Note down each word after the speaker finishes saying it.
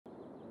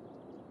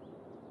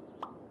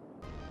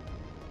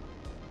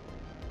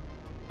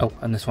Oh,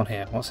 and this one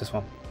here. What's this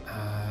one?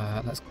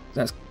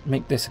 Let's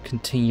make this a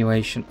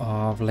continuation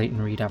of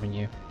Leighton Reed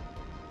Avenue,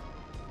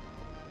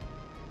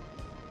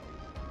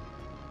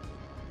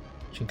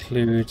 which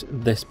includes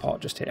this part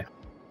just here.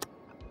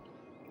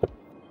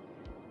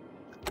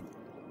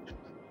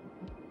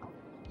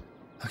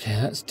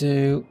 Okay, let's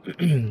do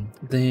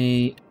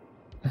this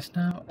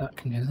now. That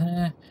can go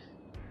there.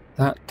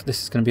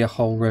 This is going to be a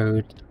whole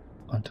road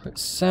onto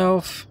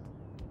itself.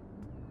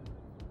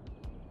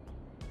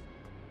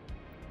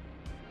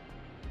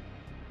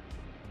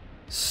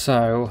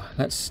 So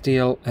let's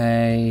steal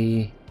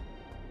this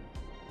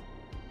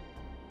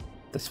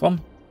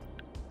one.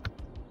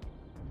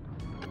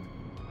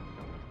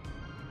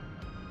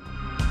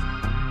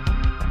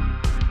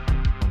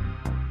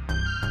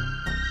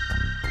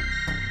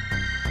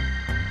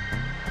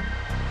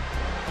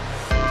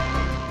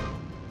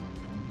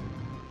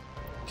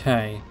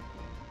 Okay.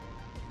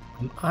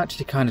 I'm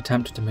actually kind of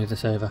tempted to move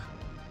this over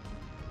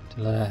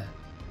to there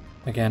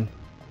again.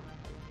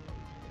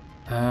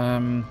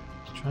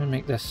 Try and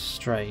make this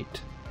straight.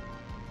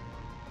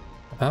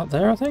 About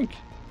there, I think?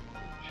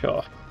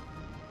 Sure.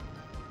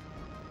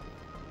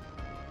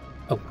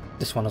 Oh,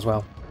 this one as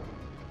well.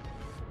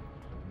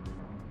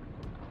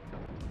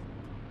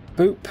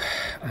 Boop.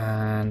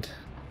 And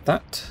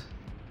that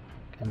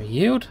can be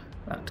yield.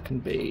 That can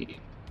be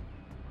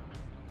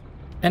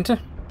enter.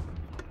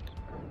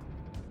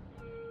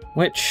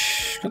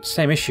 Which, got the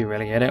same issue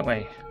really here, don't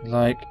we?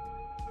 Like,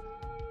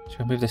 should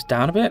we move this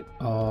down a bit?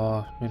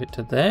 Or move it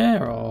to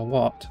there, or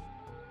what?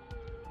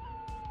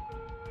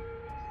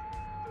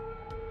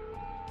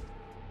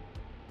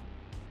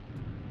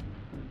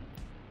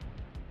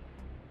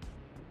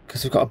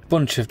 Because we've got a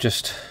bunch of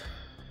just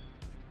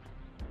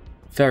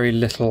very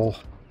little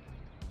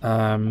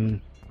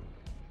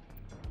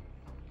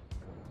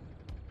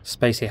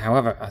space here.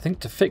 However, I think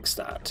to fix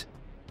that,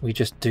 we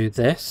just do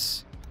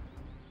this.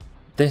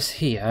 This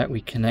here, we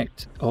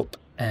connect up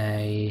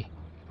a...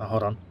 Oh,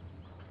 hold on.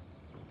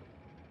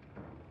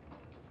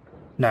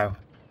 No,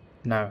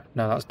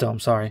 that's dumb,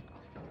 sorry.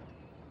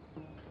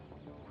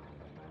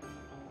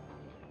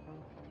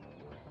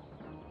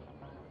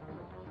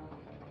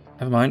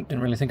 Never mind,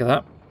 didn't really think of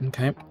that.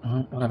 Okay,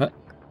 whatever.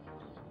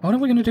 What are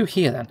we going to do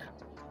here then?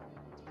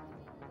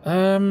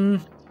 I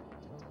mean,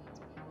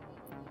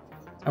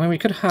 we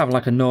could have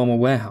like a normal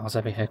warehouse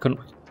over here, couldn't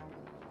we?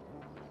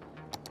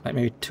 Like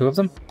maybe two of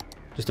them?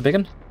 Just a big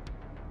one?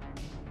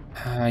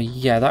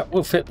 Yeah, that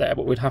will fit there,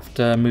 but we'd have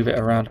to move it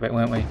around a bit,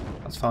 won't we?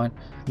 That's fine.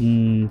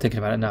 Thinking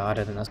about it, no, I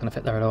don't think that's going to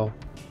fit there at all.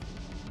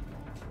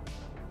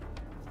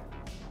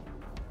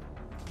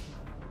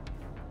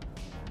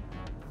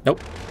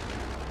 Nope.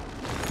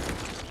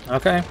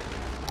 Okay.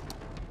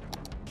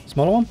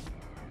 Smaller one?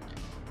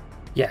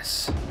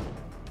 Yes.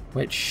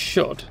 Which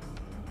should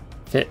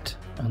fit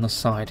on the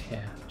side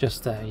here.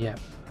 Just there, yeah.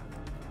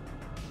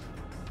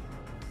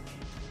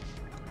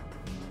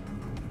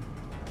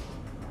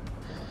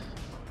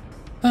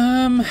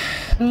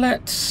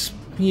 Let's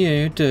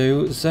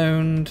do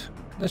zoned.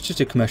 Let's just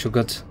do commercial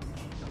goods.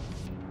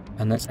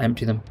 And let's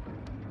empty them.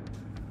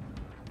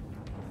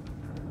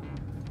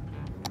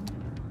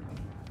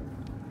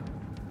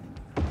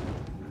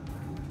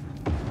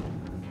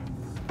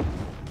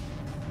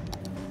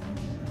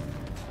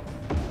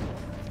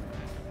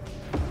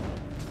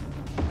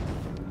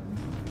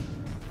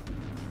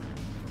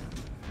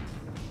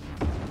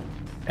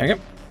 There we go.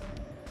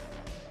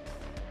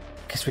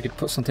 Guess we could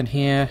put something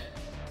here.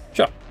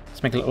 Sure.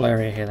 Let's make a little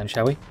area here then,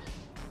 shall we?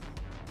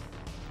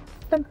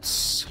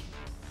 Fence.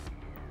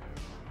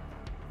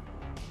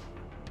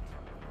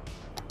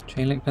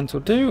 Chain link fence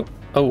will do.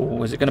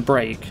 Oh, is it going to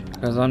break?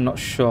 Because I'm not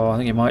sure. I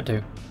think it might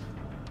do.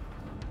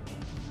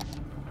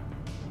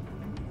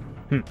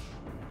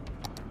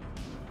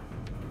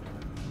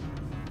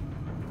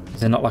 Is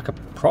there not like a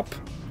prop?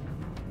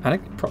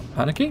 Anarchy? Prop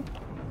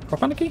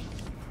anarchy?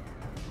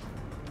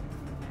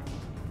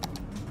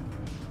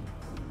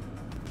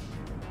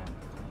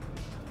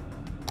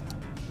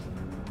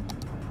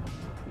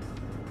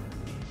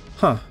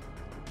 Huh.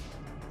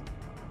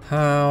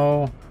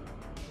 How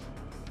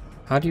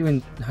do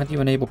you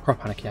enable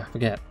prop anarchy? I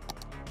forget.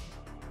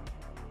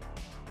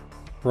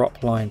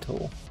 Prop line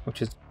tool,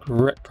 which is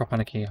grip prop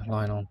anarchy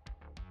line on.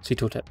 See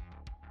tooltip.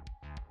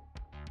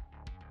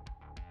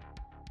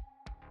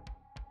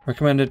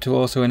 Recommended to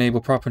also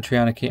enable prop and tree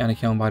anarchy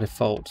on by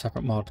default.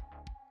 Separate mod.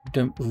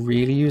 Don't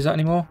really use that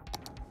anymore.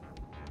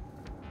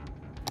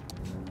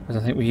 Because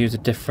I think we use a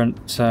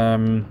different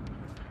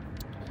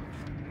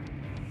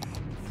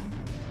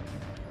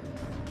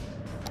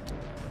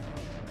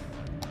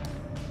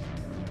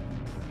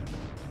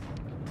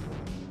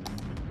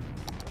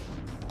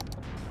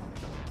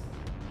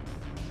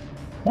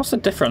what's the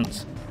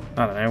difference?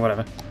 I don't know,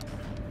 whatever.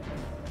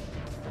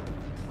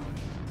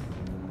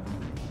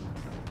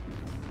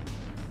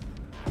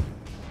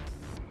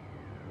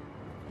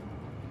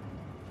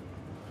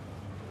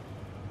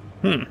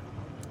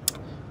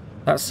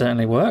 That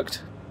certainly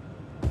worked.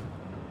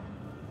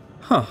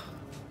 Huh.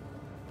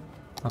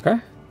 Okay.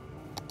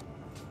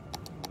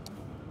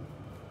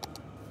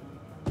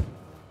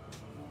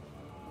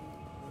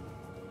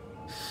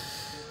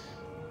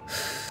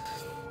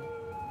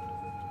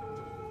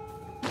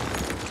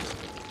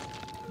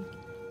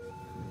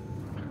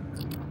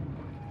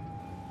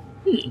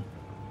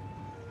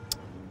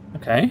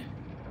 Okay.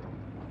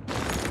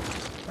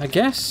 I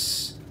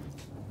guess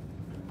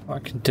what I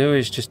can do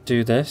is just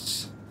do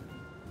this.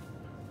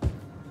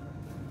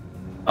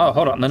 Oh,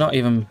 hold on, they're not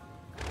even...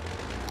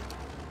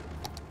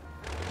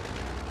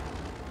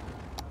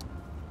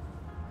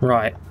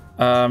 Right.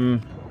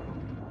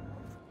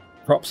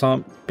 Props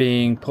aren't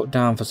being put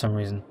down for some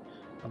reason.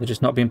 Are they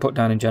just not being put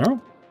down in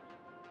general?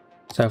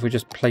 So if we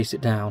just place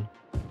it down...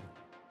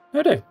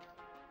 Oh, do.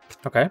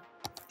 Okay.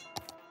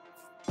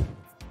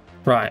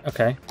 Right,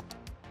 okay.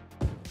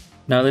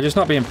 No, they're just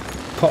not being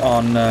put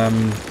on...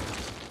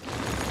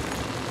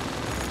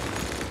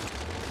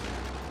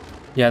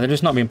 Yeah, they're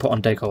just not being put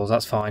on decals,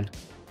 that's fine.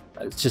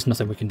 It's just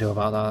nothing we can do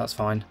about that, that's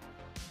fine.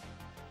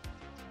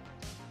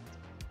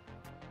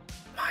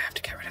 I have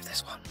to get rid of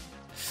this one.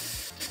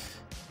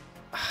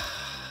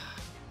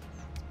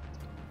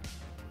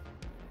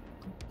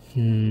 I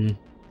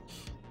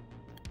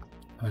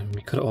mean,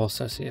 we could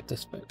also see if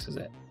this fixes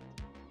it.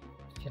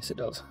 Yes, it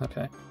does.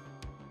 Okay.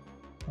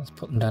 Let's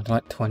put them down to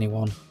like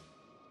 21.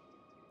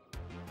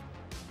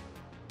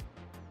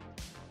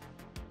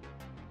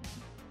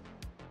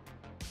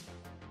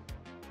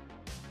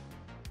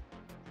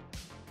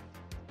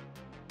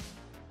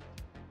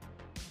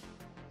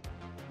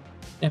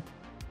 Yeah.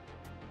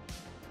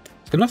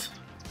 It's good enough.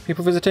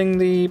 People visiting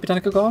the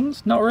Botanical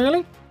Gardens? Not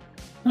really?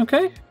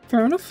 Okay,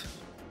 fair enough.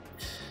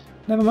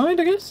 Never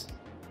mind, I guess.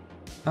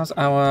 How's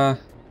our...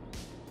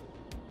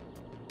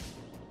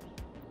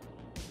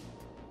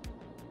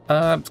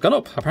 it's gone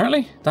up,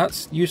 apparently.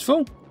 That's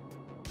useful.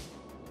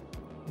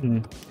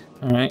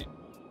 Alright.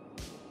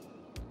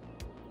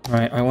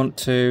 Right, I want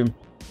to...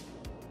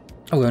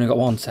 Oh, we only got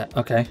one set.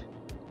 Okay.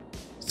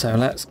 So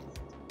let's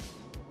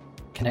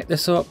connect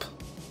this up.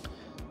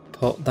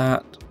 Put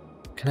that...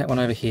 Connect one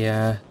over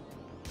here.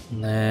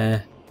 And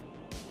there.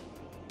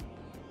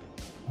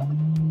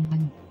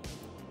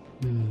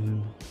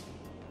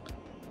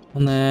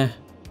 One there.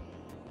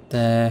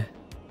 There.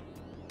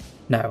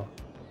 No.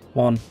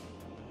 One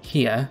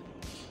here.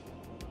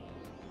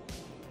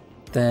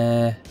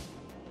 There.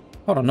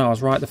 Hold on, no, I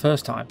was right the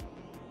first time.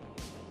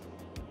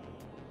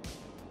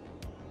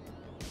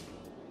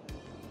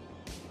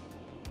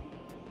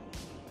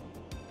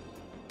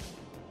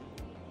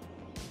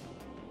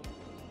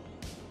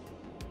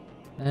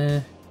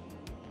 There.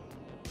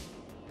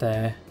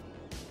 There.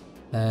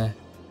 There.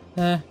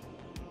 There.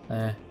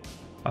 There.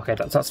 Okay,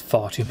 that's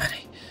far too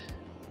many.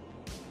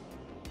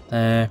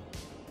 There.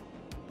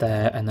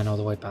 There, and then all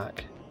the way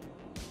back.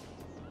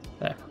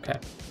 There, okay.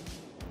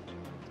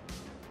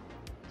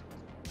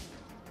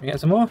 We get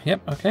some more?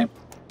 Yep, okay.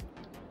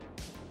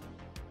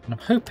 And I'm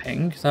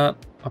hoping that...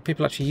 Are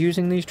people actually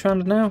using these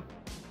trams now?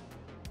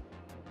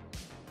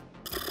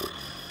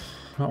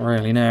 Not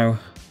really, no.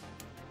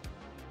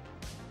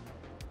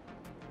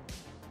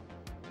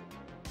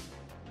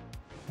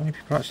 How many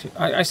people actually...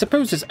 I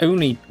suppose there's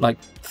only like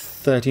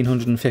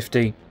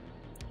 1,350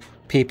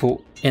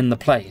 people in the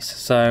place,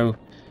 so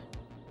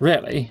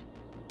really,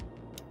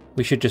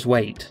 we should just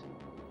wait.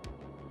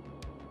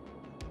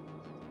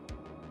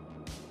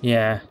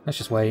 Yeah, let's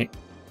just wait.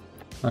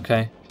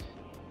 Okay.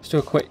 Let's do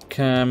a quick...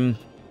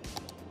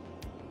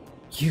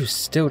 You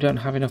still don't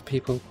have enough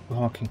people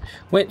parking.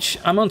 Which,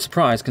 I'm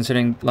unsurprised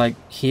considering, like,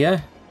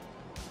 here,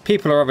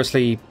 people are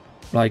obviously,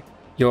 like,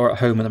 you're at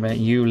home at the minute,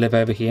 you live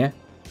over here.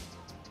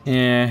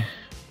 Yeah.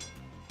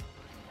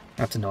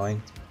 That's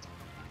annoying.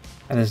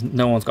 And there's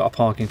no one's got a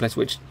parking place,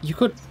 which you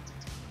could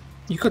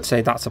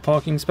say that's a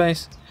parking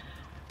space.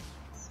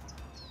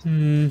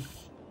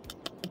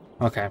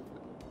 Okay.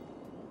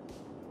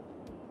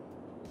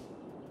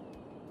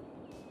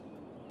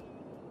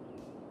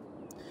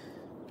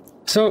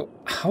 So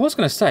I was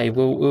going to say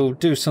we'll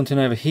do something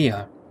over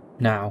here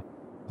now,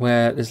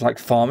 where there's like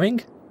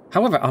farming.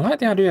 However, I like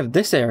the idea of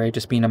this area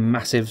just being a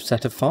massive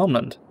set of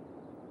farmland.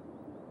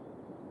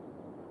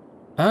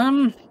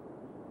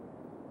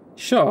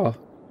 Sure.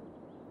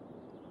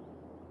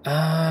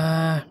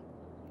 And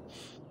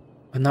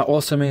that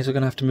also means we're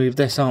going to have to move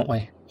this, aren't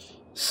we?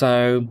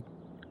 So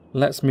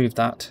let's move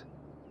that.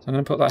 So I'm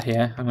going to put that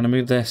here. I'm going to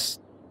move this.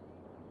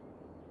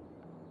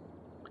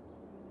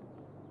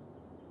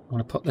 I'm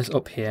going to put this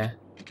up here.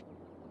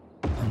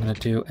 I'm going to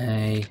do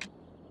a...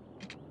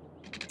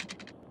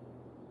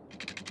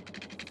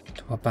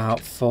 to about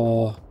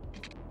 4...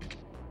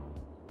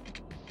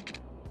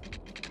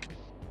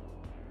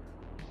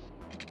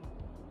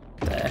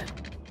 There.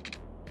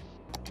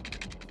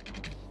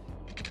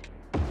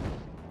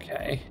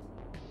 Okay.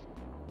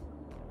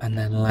 And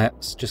then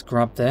let's just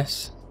grab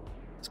this.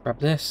 Let's grab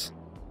this.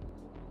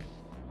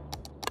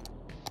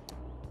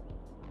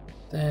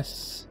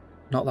 This.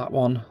 Not that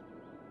one.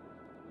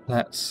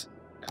 Let's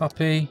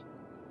copy.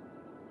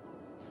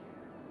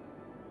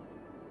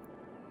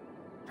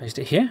 Paste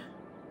it here.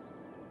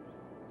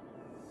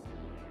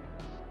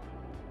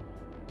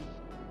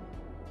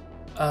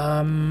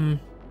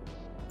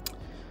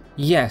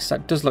 Yes,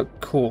 that does look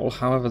cool.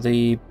 However, I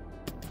think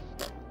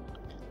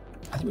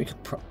we could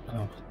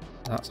oh,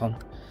 that's on.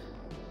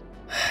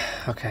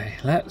 Okay,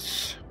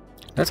 let's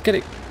get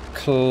it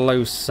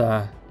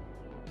closer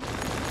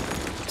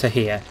to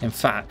here. In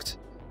fact,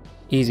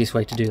 easiest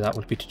way to do that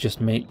would be to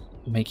just make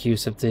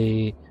use of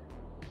the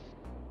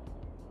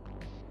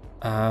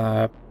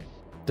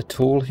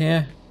tool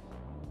here.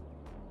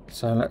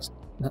 So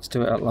let's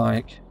do it at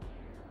like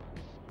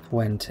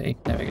 20.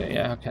 There we go.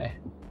 Yeah, okay.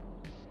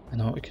 And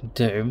then what we can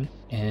do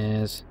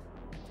is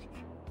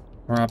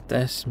grab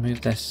this,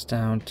 move this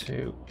down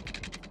to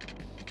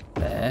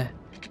there,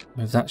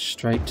 move that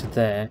straight to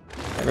there,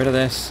 get rid of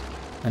this,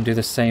 and do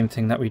the same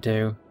thing that we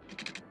do.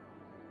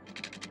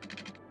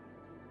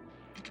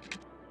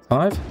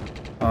 5,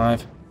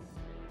 5.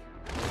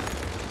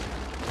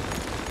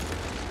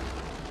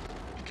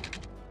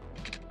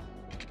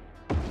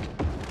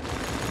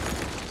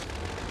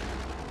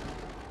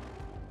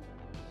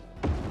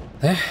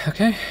 There,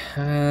 okay,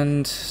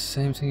 and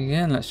same thing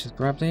again. Let's just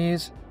grab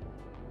these,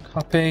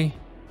 copy.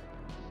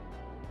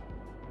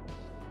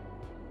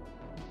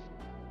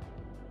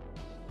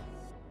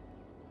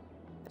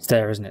 It's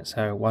there, isn't it?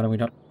 So why don't we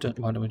not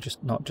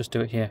just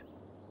do it here?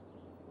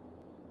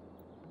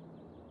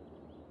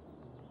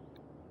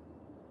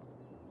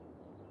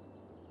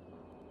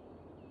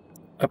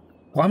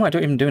 Why am I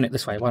even doing it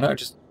this way? Why don't I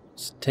just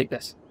take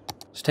this?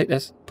 Just take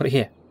this, put it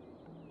here.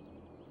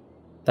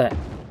 There.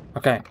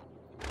 Okay.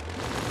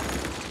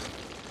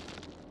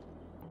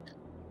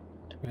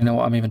 Don't really know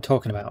what I'm even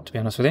talking about, to be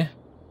honest with you.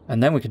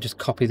 And then we can just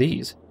copy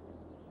these.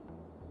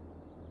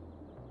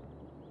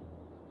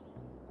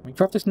 Can we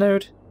grab this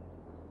node?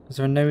 Is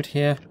there a node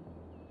here?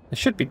 There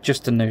should be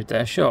just a node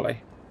there,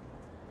 surely.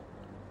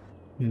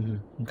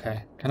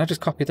 Okay. Can I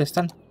just copy this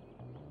then?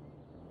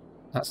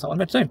 That's not what I'm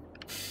meant to do.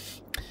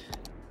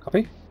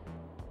 Copy.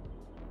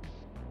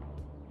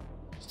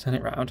 Let's turn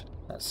it round.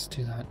 Let's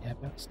do that. Yeah,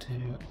 let's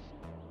do...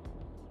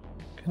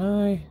 Can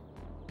I...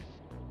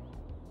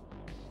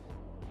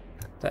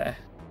 There.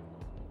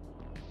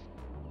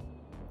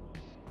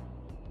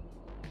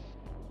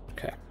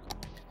 Okay.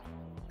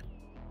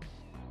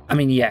 I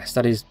mean, yes,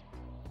 that is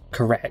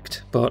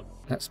correct, but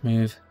let's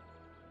move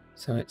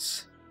so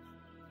it's...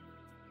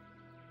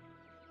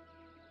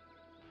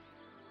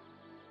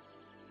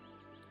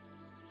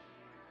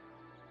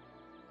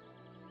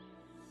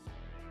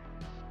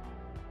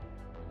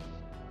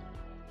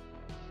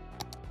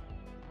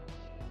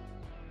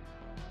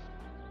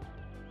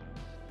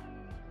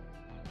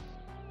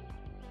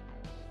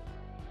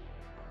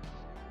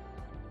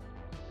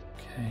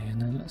 Okay,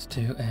 and then let's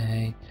do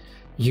a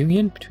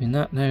union between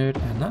that node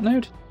and that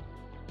node.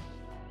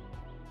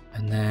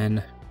 And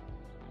then,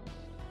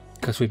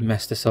 because we've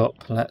messed this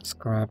up, let's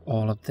grab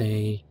all of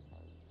the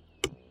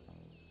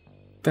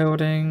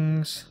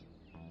buildings,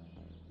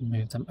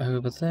 move them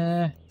over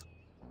there.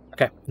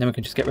 Okay, then we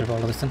can just get rid of all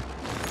of this then.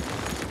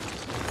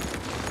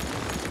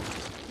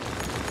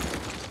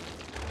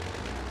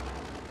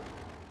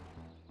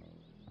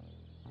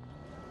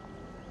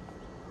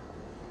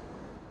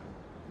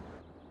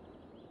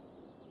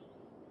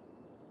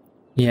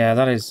 Yeah,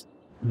 that is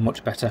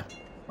much better,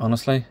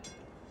 honestly.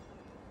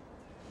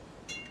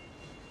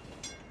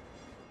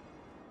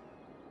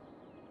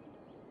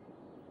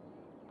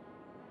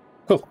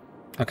 Cool.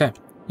 Okay.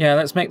 Yeah,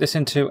 let's make this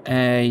into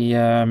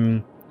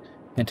a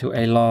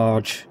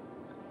large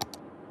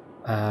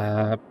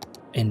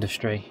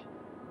industry.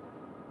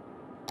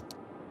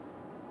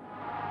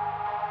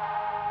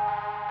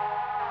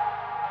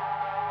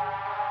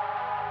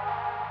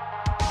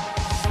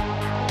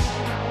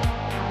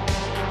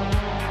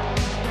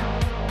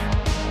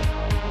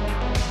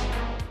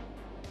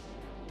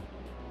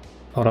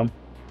 Hold on.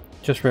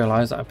 Just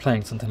realised that I'm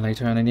playing something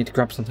later and I need to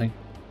grab something.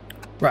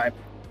 Right.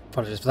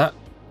 Apologies for that.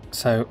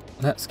 So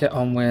let's get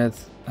on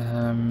with...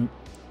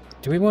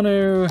 do we want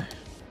to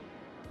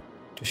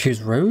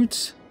choose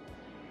roads?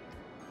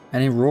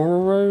 Any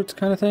rural roads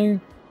kind of thing?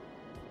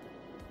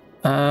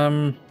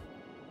 2-lane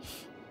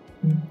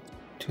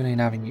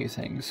avenue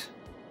things.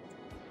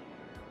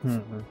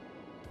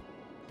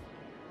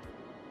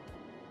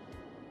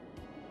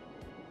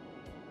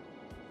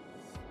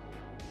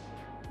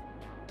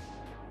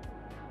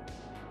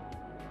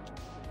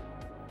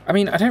 I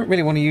mean, I don't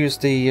really want to use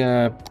the...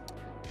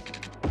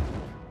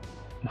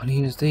 want to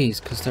use these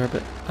because they're a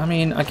bit... I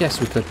mean, I guess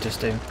we could just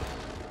do...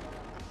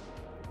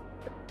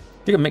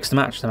 You can mix and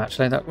match them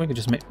actually. That we could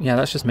just mix... Yeah,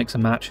 let's just mix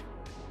and match.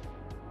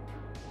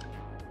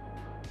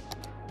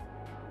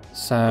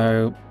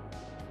 So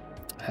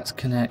let's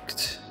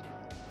connect.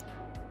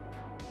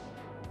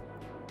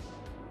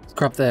 Let's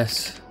grab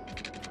this.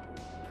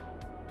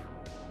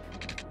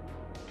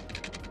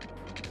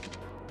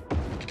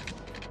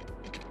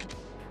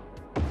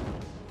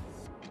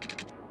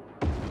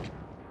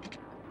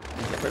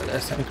 Get rid of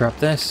this. Let me grab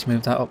this.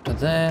 Move that up to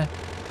there.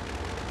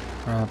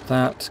 Grab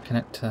that.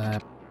 Connect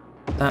to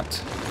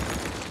that.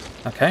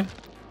 Okay.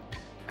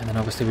 And then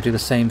obviously we do the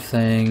same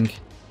thing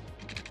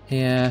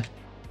here.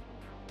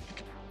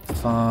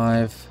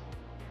 5.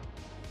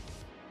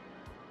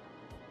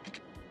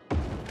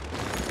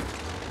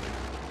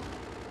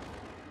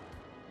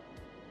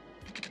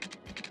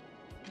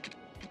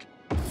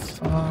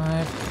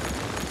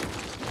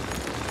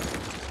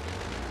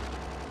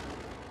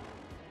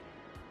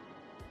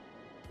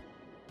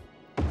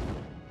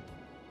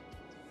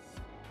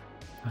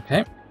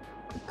 Okay.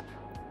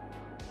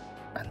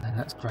 And then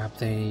let's grab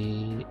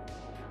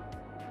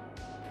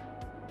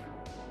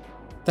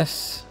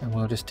this, and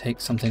we'll just take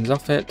some things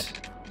off it.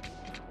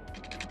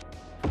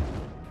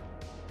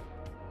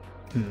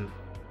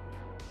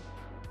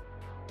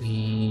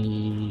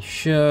 We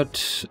should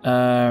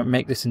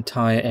make this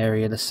entire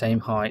area the same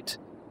height.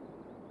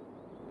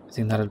 I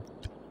think that'd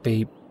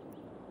be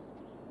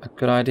a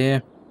good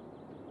idea.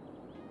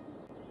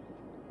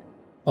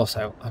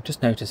 Also, I've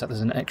just noticed that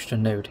there's an extra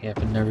node here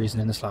for no reason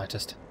in the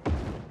slightest.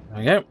 There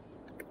we go.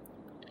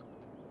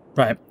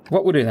 Right,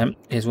 what we'll do then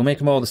is we'll make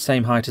them all the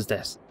same height as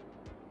this.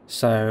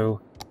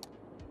 So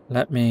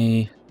let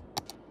me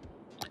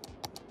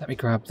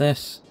grab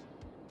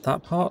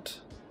that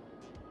part.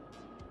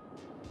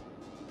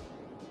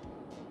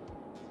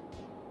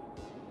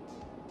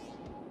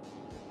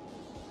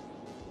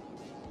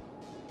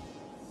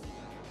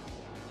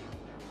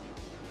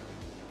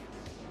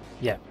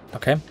 Yeah,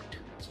 okay.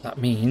 So that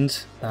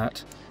means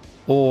that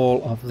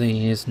all of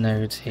these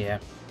nodes here,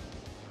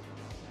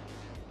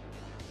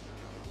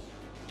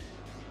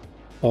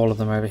 all of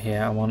them over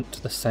here, I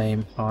want the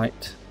same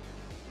height.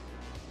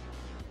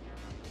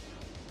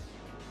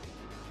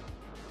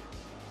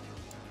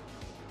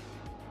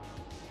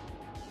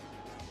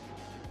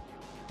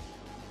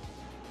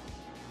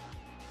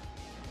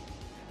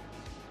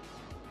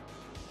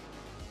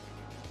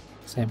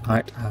 Same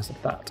height as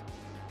that.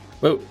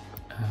 Whoa,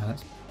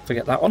 let's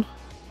forget that one.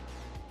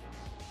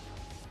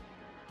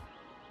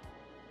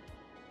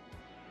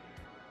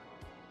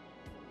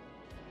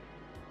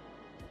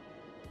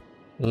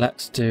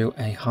 Let's do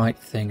a height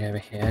thing over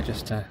here,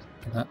 just to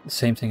do that. The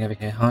same thing over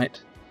here,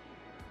 height.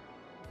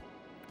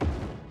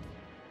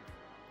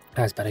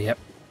 That's better, yep.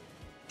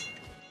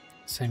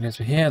 Same goes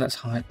for here, let's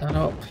height that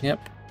up,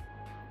 yep.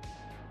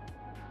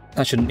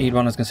 That shouldn't need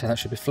one, I was going to say that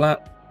should be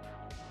flat.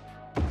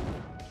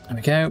 There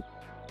we go.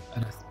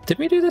 And did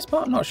we do this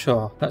part? I'm not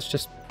sure. Let's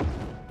just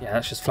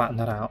flatten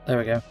that out. There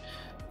we go.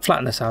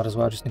 Flatten this out as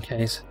well, just in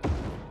case.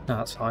 No,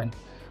 that's fine.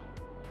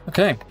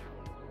 Okay.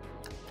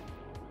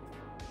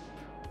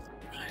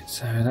 Right,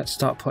 so let's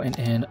start putting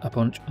in a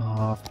bunch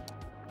of...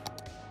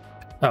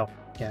 Oh,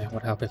 yeah, it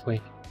would help if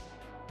we...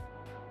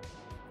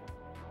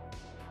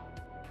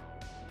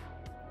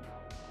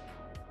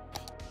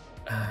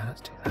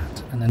 let's do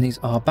that. And then these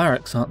are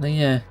barracks, aren't they?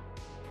 Yeah.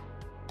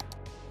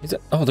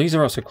 Oh, these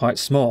are also quite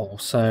small,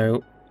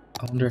 so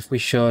I wonder if we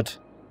should...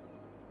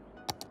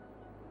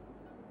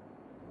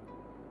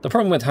 The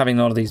problem with having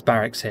all of these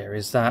barracks here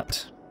is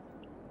that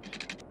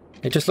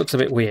it just looks a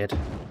bit weird.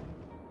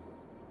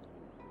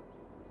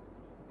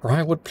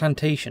 Briarwood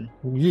Plantation.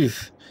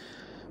 Oof.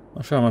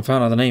 Not sure I'm a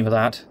fan of the name of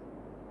that.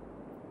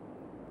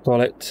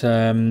 Call it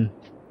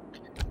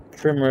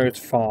Primrose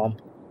Farm.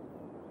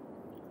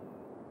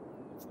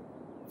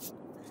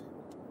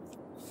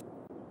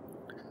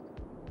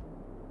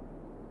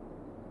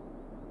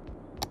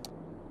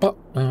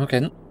 Oh,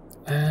 okay.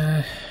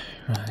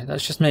 Right,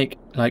 let's just make,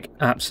 like,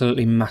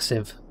 absolutely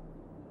massive.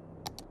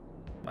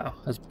 Well,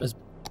 as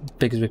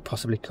big as we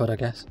possibly could, I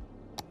guess.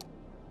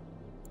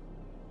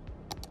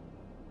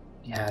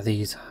 Yeah,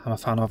 these I'm a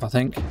fan of, I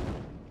think.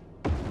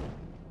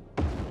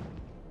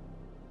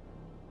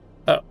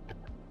 Oh.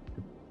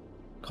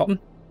 Cotton?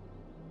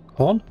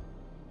 Corn?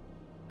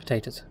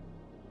 Potatoes.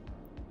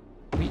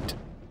 Wheat.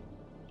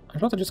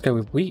 I'd rather just go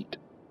with wheat.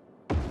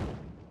 The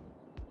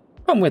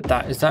problem with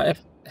that is that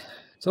if...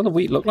 Does all the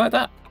wheat look like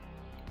that?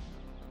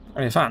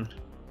 Are you a fan?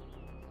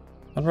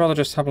 I'd rather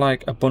just have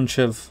like a bunch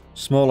of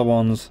smaller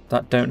ones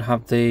that don't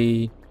have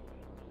the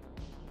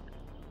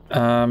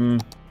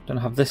don't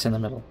have this in the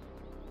middle.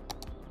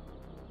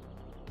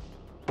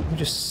 Let me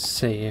just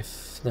see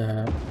if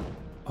there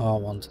are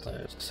ones of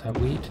those. So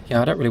wheat?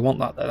 Yeah, I don't really want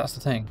that though, that's the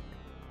thing.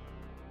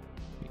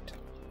 Wheat.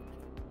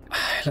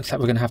 Looks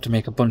like we're gonna have to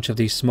make a bunch of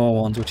these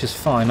small ones, which is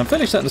fine. I'm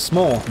fairly certain the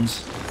small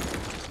ones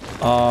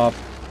are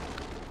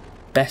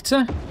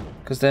better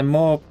because they're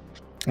more,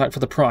 like, for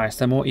the price,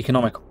 they're more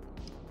economical,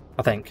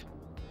 I think.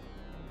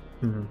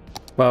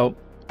 Well,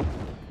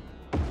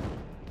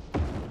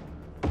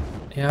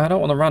 yeah, I don't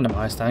want to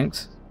randomize,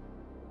 thanks.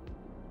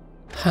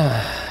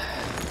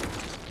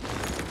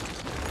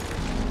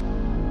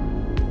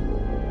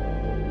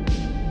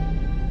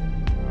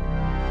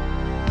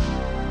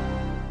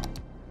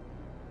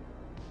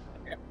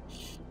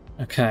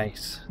 Okay,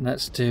 so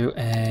let's do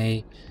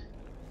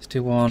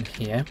one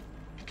here.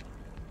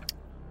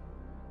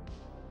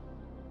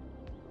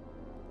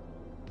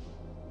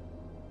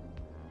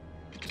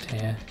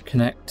 Here,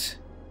 connect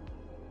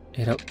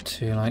it up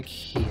to like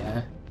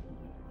here.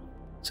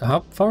 So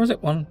how far is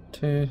it? 1,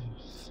 2,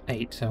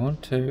 8. So 1,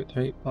 2,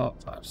 3, 4,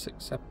 5,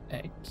 6, 7,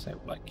 8. So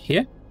like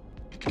here,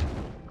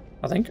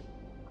 I think.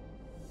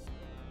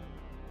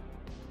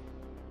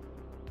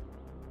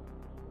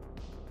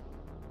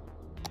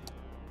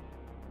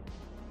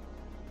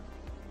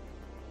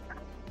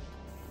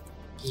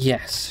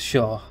 Yes,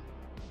 sure.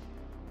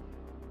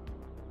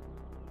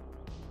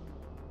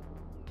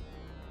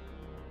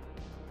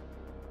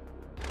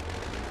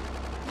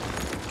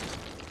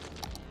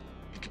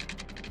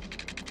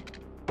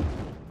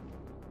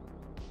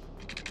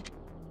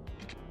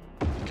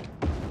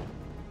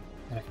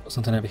 put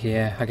something over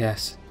here, I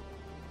guess.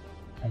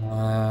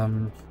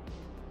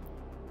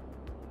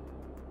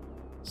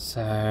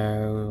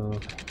 So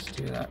let's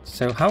do that.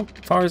 So how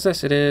far is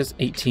this? It is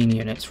 18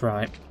 units,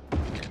 right.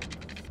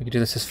 We can do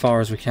this as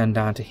far as we can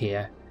down to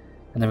here.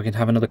 And then we can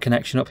have another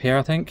connection up here,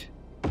 I think.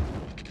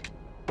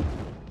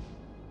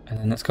 And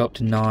then let's go up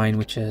to 9,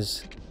 which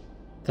is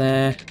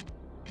there.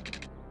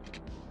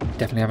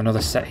 Definitely have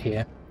another set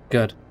here.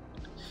 Good.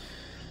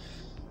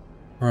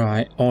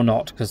 Right, or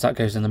not, because that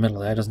goes in the middle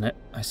there, doesn't it?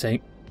 I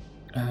see.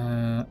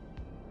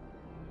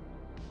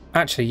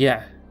 Actually,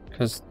 yeah,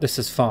 because this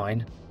is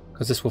fine,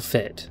 because this will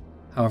fit.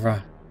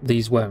 However,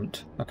 these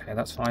won't. Okay,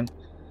 that's fine.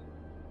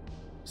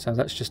 So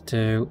let's just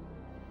do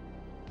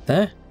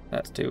there.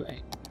 Let's do a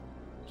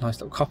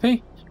nice little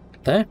copy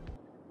there.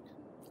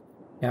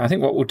 Yeah, I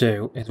think what we'll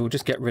do is we'll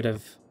just get rid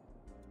of